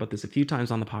I've talked about this a few times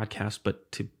on the podcast,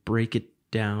 but to break it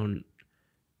down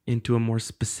into a more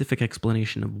specific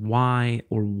explanation of why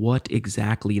or what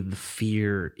exactly the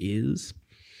fear is.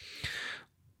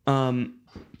 I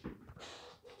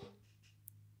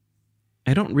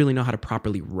don't really know how to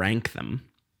properly rank them,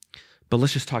 but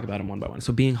let's just talk about them one by one.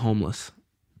 So being homeless.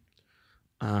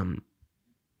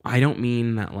 I don't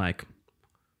mean that like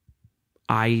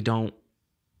I don't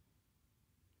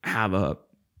have a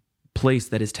place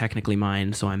that is technically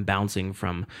mine, so I'm bouncing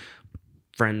from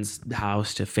friend's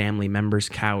house to family member's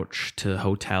couch to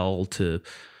hotel to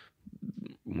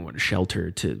shelter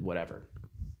to whatever.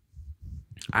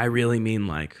 I really mean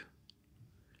like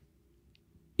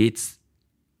it's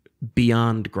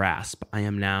beyond grasp. I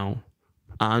am now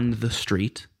on the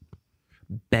street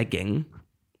begging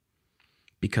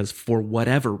because for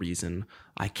whatever reason,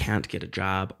 I can't get a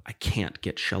job. I can't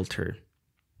get shelter.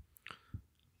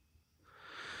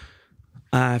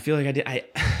 I feel like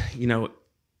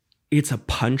it's a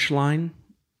punchline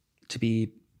to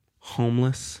be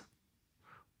homeless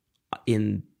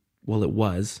it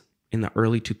was in the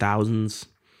early 2000s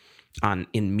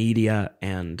in media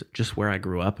and just where I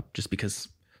grew up, just because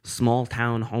small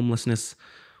town homelessness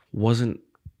wasn't,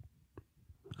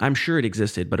 I'm sure it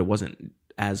existed, but it wasn't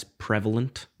as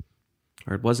prevalent,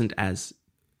 or it wasn't as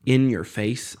in your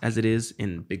face as it is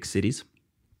in big cities.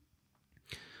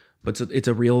 But it's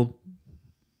a real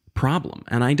problem.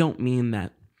 And I don't mean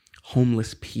that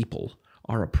homeless people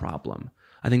are a problem.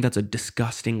 I think that's a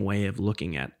disgusting way of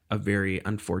looking at a very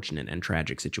unfortunate and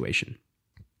tragic situation.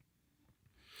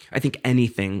 I think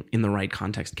anything in the right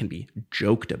context can be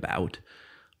joked about,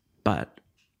 but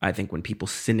I think when people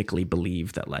cynically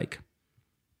believe that like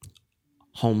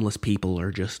homeless people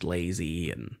are just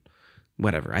lazy and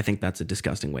whatever, I think that's a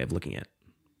disgusting way of looking at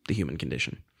the human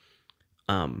condition.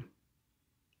 But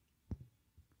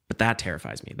that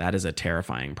terrifies me. That is a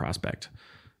terrifying prospect.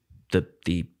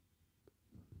 The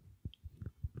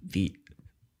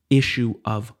issue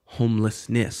of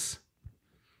homelessness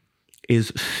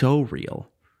is so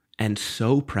real and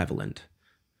so prevalent,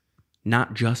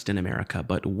 not just in America,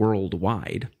 but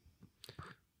worldwide,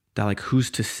 that like, who's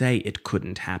to say it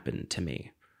couldn't happen to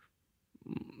me?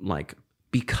 Like,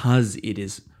 because it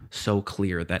is so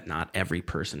clear that not every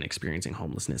person experiencing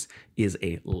homelessness is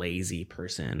a lazy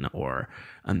person or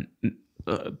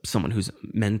someone who's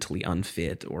mentally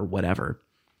unfit or whatever.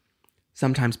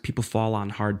 Sometimes people fall on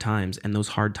hard times, and those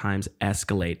hard times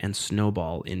escalate and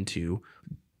snowball into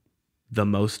the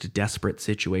most desperate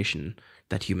situation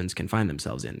that humans can find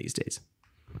themselves in these days.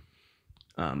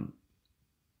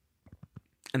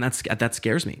 And that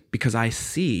scares me because I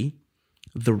see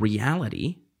the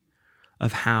reality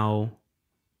of how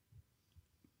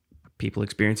people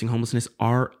experiencing homelessness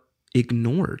are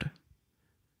ignored.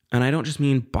 And I don't just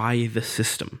mean by the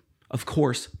system. Of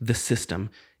course, the system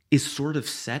is sort of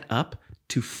set up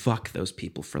to fuck those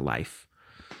people for life.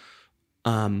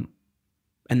 And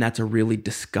that's a really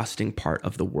disgusting part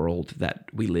of the world that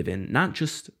we live in. Not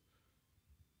just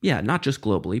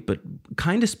globally, but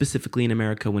kind of specifically in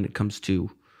America when it comes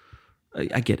to,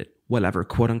 I get it, whatever,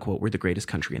 quote unquote, we're the greatest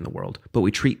country in the world, but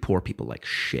we treat poor people like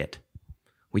shit.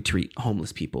 We treat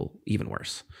homeless people even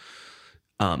worse.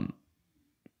 So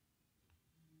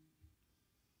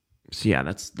yeah,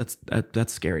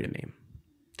 that's scary to me.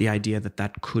 The idea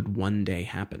that could one day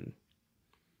happen.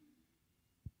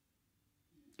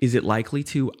 Is it likely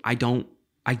to? I don't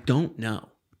know.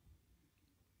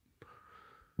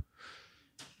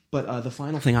 But the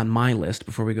final thing on my list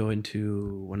before we go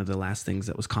into one of the last things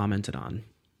that was commented on.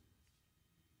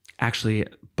 Actually,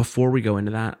 before we go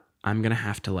into that, I'm going to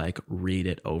have to read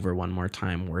it over one more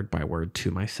time, word by word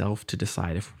to myself to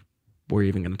decide if we're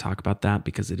even going to talk about that,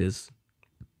 because it is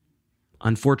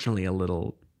unfortunately a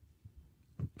little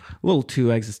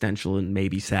too existential and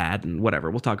maybe sad and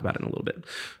whatever. We'll talk about it in a little bit.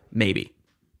 Maybe.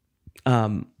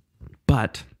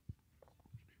 But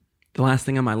the last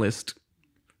thing on my list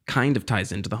kind of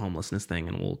ties into the homelessness thing,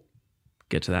 and we'll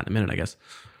get to that in a minute, I guess.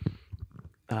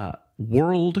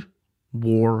 World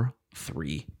War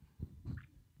III.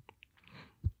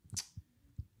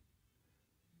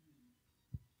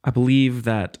 I believe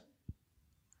that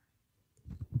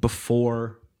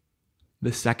before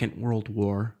the Second World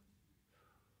War,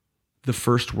 the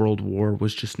First World War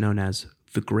was just known as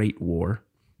the Great War.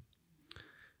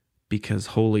 Because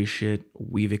holy shit,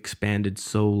 we've expanded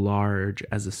so large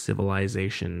as a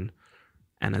civilization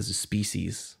and as a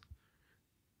species,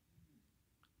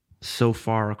 so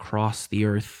far across the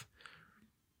earth,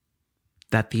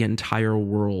 that the entire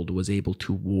world was able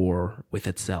to war with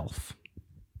itself.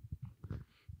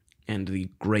 And the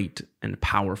great and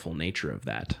powerful nature of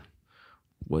that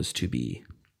was to be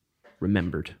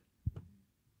remembered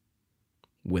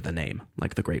with a name,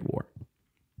 like the Great War.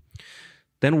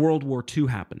 Then World War II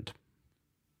happened.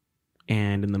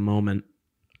 And in the moment,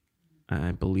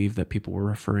 I believe that people were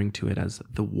referring to it as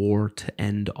the war to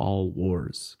end all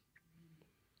wars.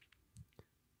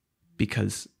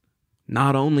 Because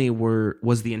not only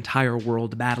was the entire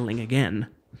world battling again,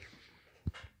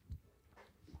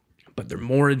 but they're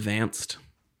more advanced.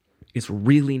 It's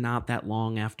really not that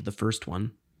long after the first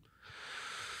one.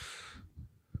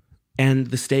 And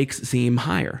the stakes seem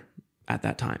higher at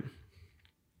that time.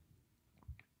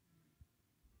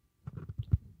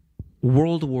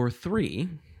 World War III,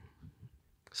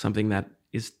 something that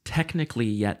is technically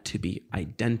yet to be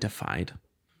identified,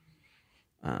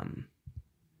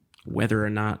 whether or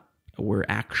not we're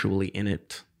actually in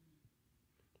it,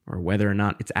 or whether or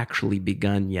not it's actually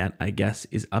begun yet, I guess,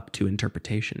 is up to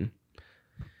interpretation.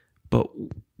 But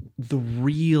the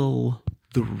real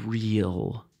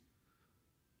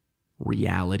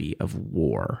reality of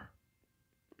war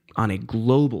on a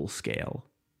global scale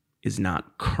is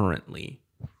not currently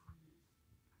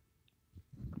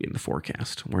in the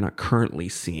forecast. We're not currently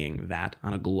seeing that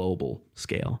on a global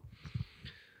scale.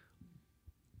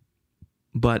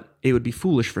 But it would be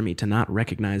foolish for me to not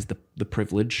recognize the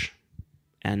privilege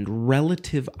and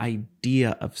relative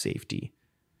idea of safety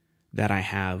that I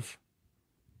have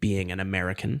being an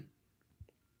American,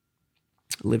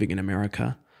 living in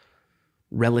America,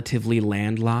 relatively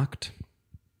landlocked,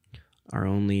 our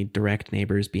only direct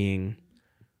neighbors being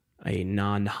a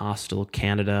non-hostile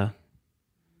Canada,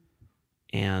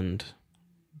 and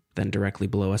then directly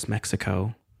below us,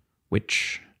 Mexico,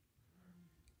 which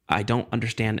I don't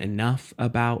understand enough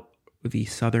about the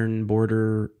southern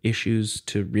border issues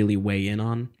to really weigh in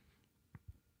on.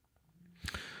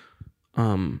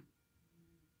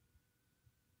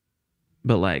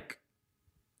 But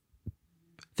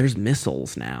there's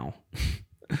missiles now.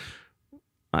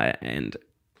 And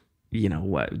you know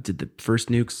what? Did the first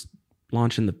nukes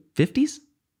launch in the 50s?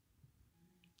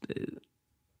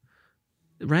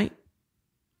 Right?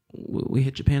 We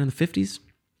hit Japan in the 50s?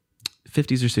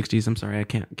 50s or 60s. I'm sorry, I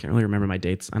can't really remember my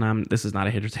dates. And this is not a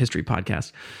history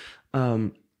podcast.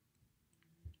 I'm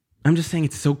just saying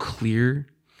it's so clear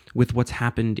with what's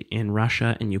happened in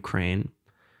Russia and Ukraine,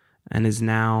 and is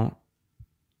now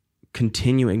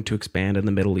continuing to expand in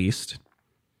the Middle East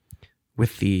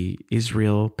with the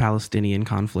Israel-Palestinian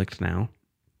conflict now,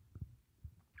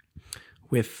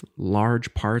 with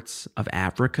large parts of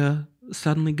Africa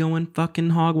suddenly going fucking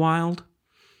hog wild.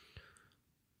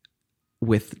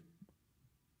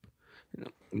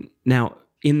 Now,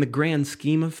 in the grand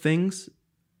scheme of things,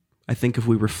 I think if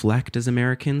we reflect as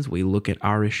Americans, we look at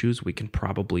our issues, we can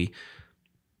probably,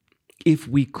 if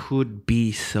we could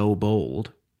be so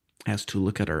bold as to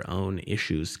look at our own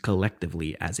issues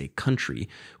collectively as a country,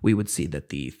 we would see that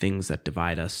the things that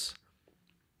divide us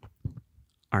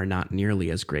are not nearly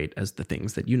as great as the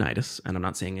things that unite us. And I'm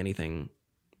not saying anything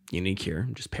unique here.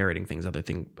 I'm just parroting things other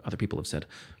people have said.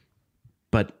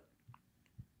 But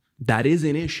that is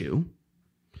an issue.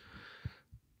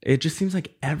 It just seems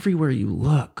like everywhere you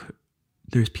look,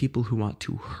 there's people who want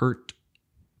to hurt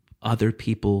other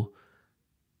people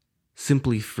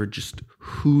simply for just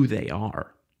who they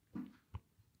are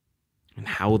and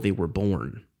how they were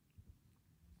born.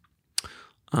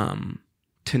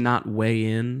 To not weigh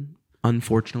in,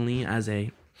 unfortunately, as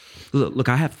a... Look,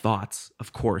 I have thoughts,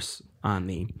 of course, on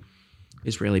the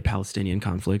Israeli-Palestinian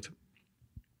conflict,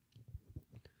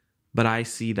 but I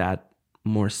see that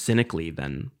more cynically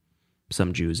than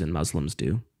some Jews and Muslims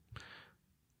do,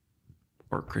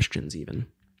 or Christians even.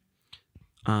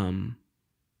 A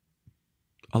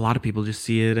lot of people just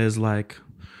see it as like,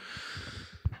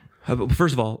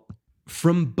 first of all,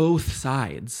 from both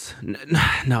sides.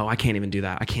 No, I can't even do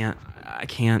that. I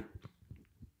can't.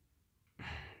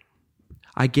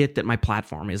 I get that my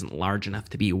platform isn't large enough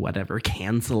to be whatever,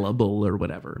 cancelable or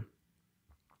whatever.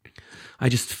 I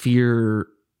just fear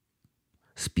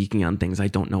speaking on things I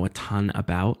don't know a ton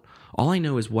about. All I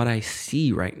know is what I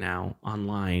see right now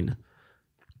online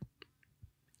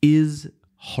is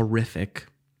horrific.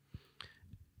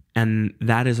 And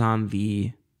that is on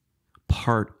the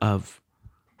part of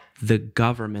the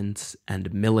governments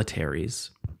and militaries.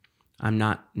 I'm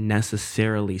not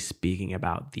necessarily speaking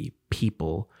about the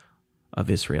people of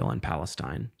Israel and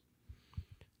Palestine.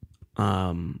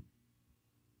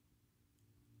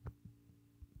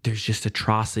 There's just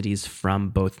atrocities from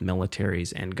both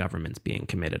militaries and governments being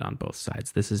committed on both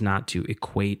sides. This is not to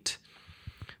equate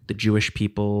the Jewish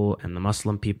people and the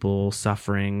Muslim people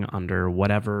suffering under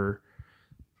whatever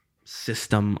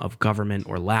system of government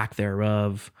or lack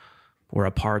thereof or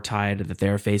apartheid that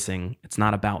they're facing. It's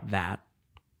not about that.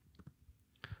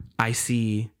 I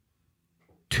see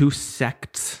two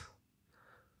sects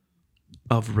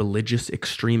of religious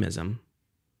extremism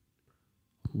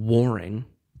warring,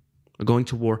 going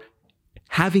to war,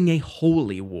 having a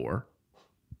holy war.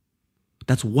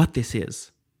 That's what this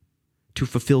is, to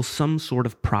fulfill some sort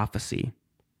of prophecy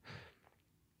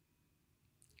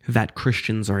that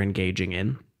Christians are engaging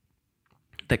in,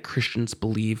 that Christians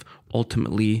believe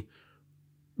ultimately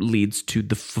leads to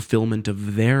the fulfillment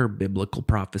of their biblical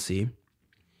prophecy,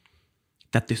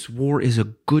 that this war is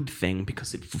a good thing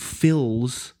because it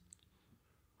fulfills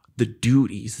the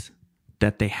duties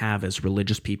that they have as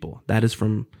religious people. That is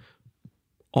from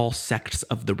all sects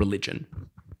of the religion.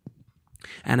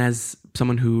 And as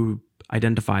someone who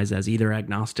identifies as either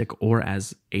agnostic or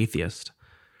as atheist,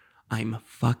 I'm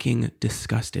fucking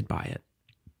disgusted by it.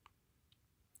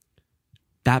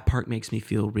 That part makes me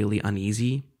feel really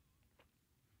uneasy,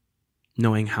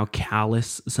 knowing how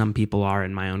callous some people are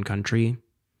in my own country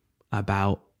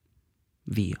about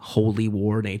the holy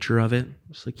war nature of it.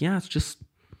 It's like, yeah, it's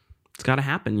got to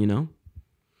happen, you know?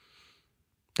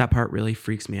 That part really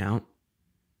freaks me out.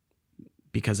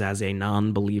 Because as a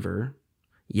non-believer,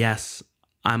 yes,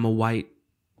 I'm a white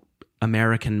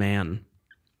American man.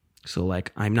 So,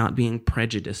 like, I'm not being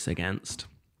prejudiced against.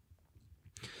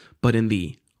 But in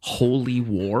the holy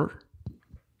war,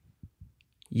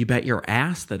 you bet your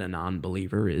ass that a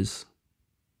non-believer is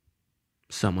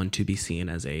someone to be seen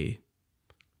as a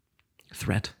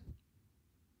threat.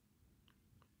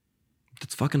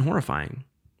 That's fucking horrifying.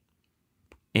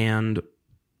 And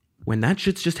when that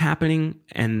shit's just happening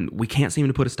and we can't seem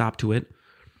to put a stop to it,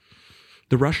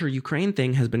 the Russia-Ukraine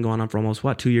thing has been going on for almost,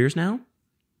 2 years now?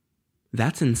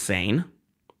 That's insane.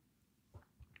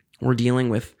 We're dealing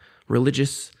with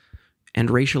religious and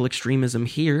racial extremism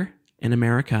here in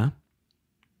America.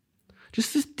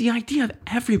 Just the idea of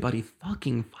everybody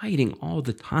fucking fighting all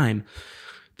the time,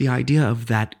 the idea of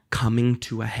that coming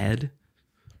to a head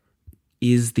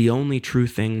is the only true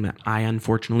thing that I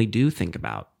unfortunately do think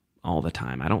about all the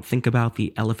time. I don't think about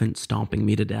the elephant stomping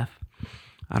me to death.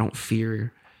 I don't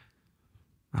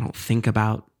think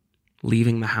about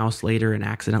leaving the house later and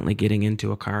accidentally getting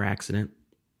into a car accident.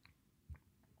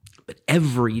 But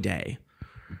every day,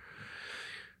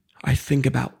 I think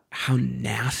about how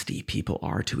nasty people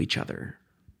are to each other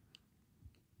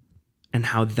and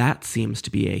how that seems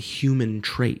to be a human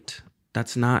trait.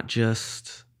 That's not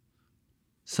just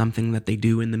something that they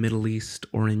do in the Middle East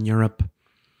or in Europe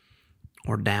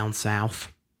or down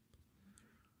south.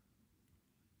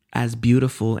 As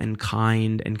beautiful and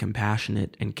kind and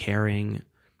compassionate and caring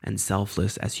and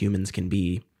selfless as humans can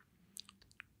be,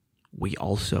 we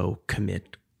also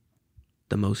commit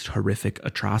the most horrific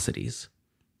atrocities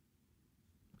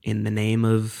in the name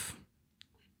of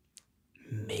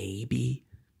maybe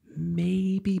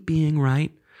being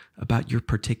right about your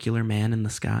particular man in the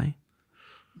sky.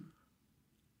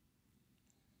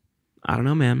 I don't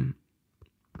know, man.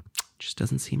 Just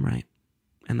doesn't seem right.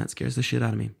 And that scares the shit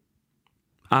out of me.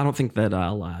 I don't think that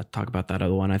I'll talk about that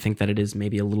other one. I think that it is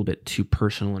maybe a little bit too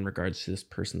personal in regards to this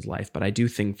person's life, but I do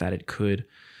think that it could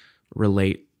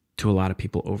relate to a lot of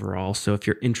people overall. So if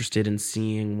you're interested in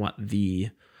seeing what the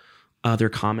other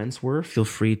comments were, feel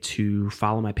free to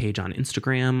follow my page on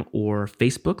Instagram or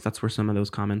Facebook. That's where some of those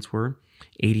comments were.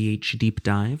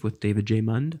 A.D.H.Deep-Dive with David J.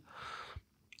 Mund.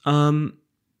 Yeah,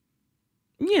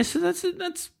 so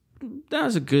that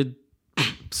was a good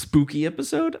spooky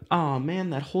episode. Oh man,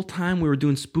 that whole time we were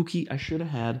doing spooky, I should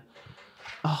have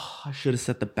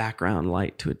set the background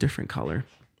light to a different color.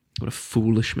 What a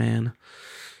foolish man.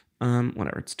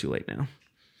 Whatever, it's too late now.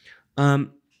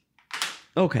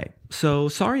 Okay, so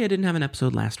sorry I didn't have an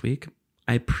episode last week.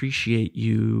 I appreciate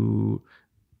you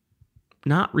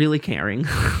not really caring,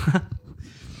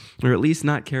 or at least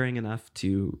not caring enough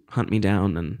to hunt me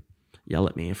down and yell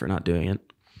at me for not doing it.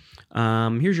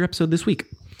 Here's your episode this week.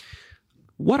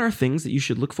 What are things that you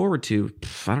should look forward to?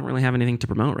 I don't really have anything to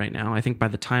promote right now. I think by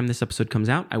the time this episode comes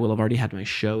out, I will have already had my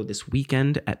show this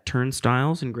weekend at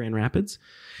Turnstiles in Grand Rapids.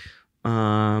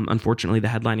 Unfortunately, the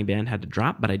headlining band had to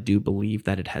drop, but I do believe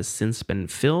that it has since been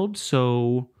filled.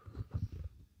 So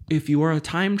if you are a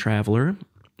time traveler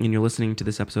and you're listening to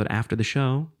this episode after the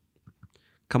show,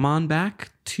 come on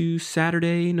back to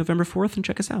Saturday, November 4th and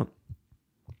check us out.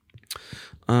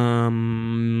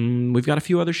 We've got a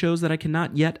few other shows that I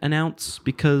cannot yet announce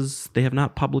because they have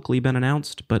not publicly been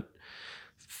announced, but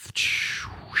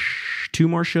 2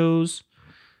 more shows,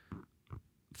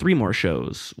 3 more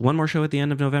shows, 1 more show at the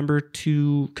end of November,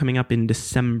 2 coming up in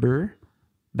December,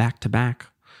 back to back.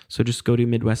 So just go to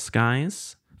Midwest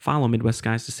Skies, follow Midwest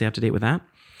Skies to stay up to date with that.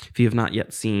 If you have not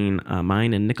yet seen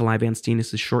mine and Nikolai Van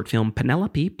Steenis' short film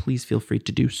Penelope, please feel free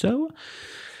to do so.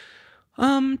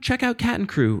 Check out Cat and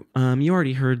Crew. You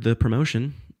already heard the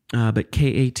promotion, but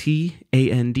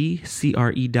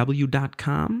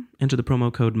KATANDCREW.com. Enter the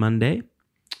promo code Monday.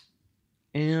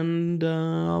 And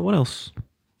what else?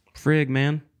 Frig,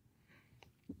 man.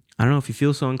 I don't know if you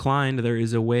feel so inclined. There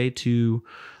is a way to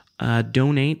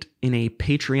donate in a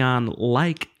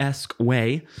Patreon-like-esque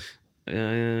way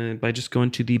by just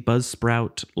going to the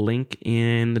Buzzsprout link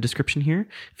in the description here.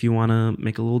 If you want to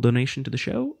make a little donation to the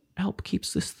show, help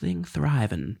keeps this thing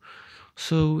thriving.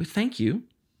 So thank you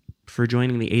for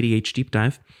joining the A.D.H. Deep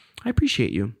Dive. I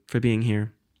appreciate you for being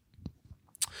here.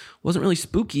 Wasn't really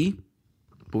spooky,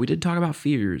 but we did talk about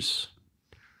fears.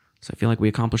 So I feel like we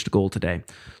accomplished a goal today.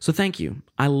 So thank you.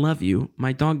 I love you.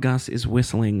 My dog Gus is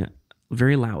whistling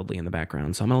very loudly in the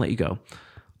background, so I'm going to let you go.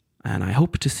 And I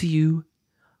hope to see you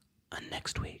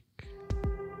next week.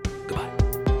 Goodbye.